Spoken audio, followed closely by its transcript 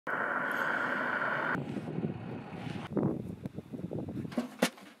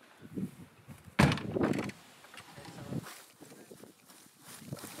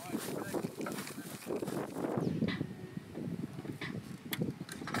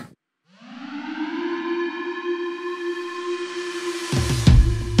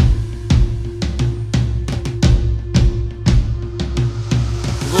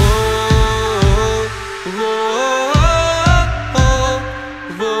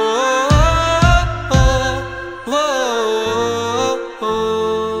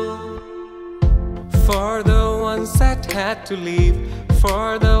to leave,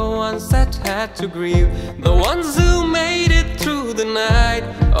 for the ones that had to grieve, the ones who made it through the night,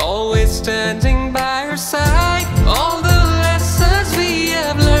 always standing by our side. All the lessons we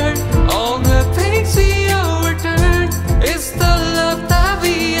have learned, all the things we overturned, it's the love that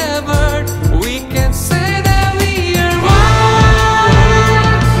we have earned. We can say that we are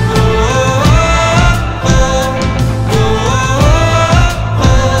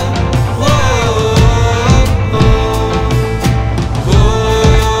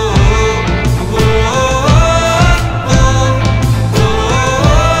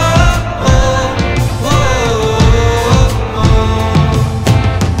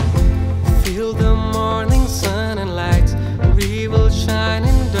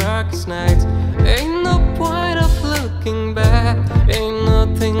nights. Ain't no point of looking back, ain't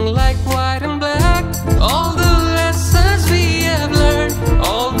nothing like white and black. All the lessons we have learned,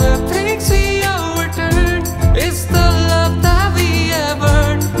 all the things we overturned, it's the love that we have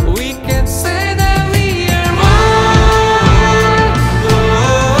earned. We can say that we are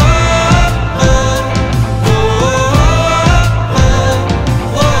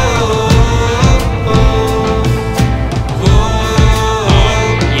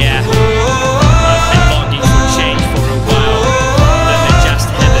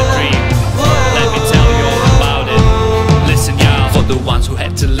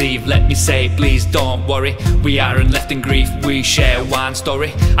to leave. Let me say, please don't worry, we aren't left in grief, we share one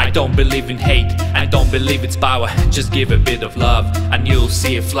story. I don't believe in hate, I don't believe it's power. Just give a bit of love and you'll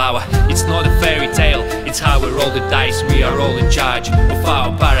see a flower. It's not a fairy tale, it's how we roll the dice. We are all in charge of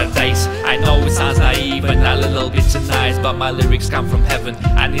our paradise. I know it sounds naive and a little bit too nice, but my lyrics come from heaven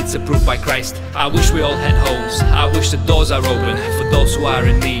and it's approved by Christ. I wish we all had homes, I wish the doors are open for those who are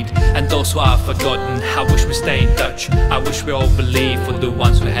in need and those who are forgotten. I wish we stay in touch, I wish we all believe for the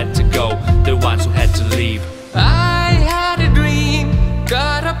ones who had to go, the ones who had to leave. I had a dream,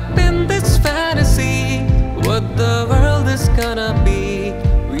 caught up in this fantasy, what the world is gonna be.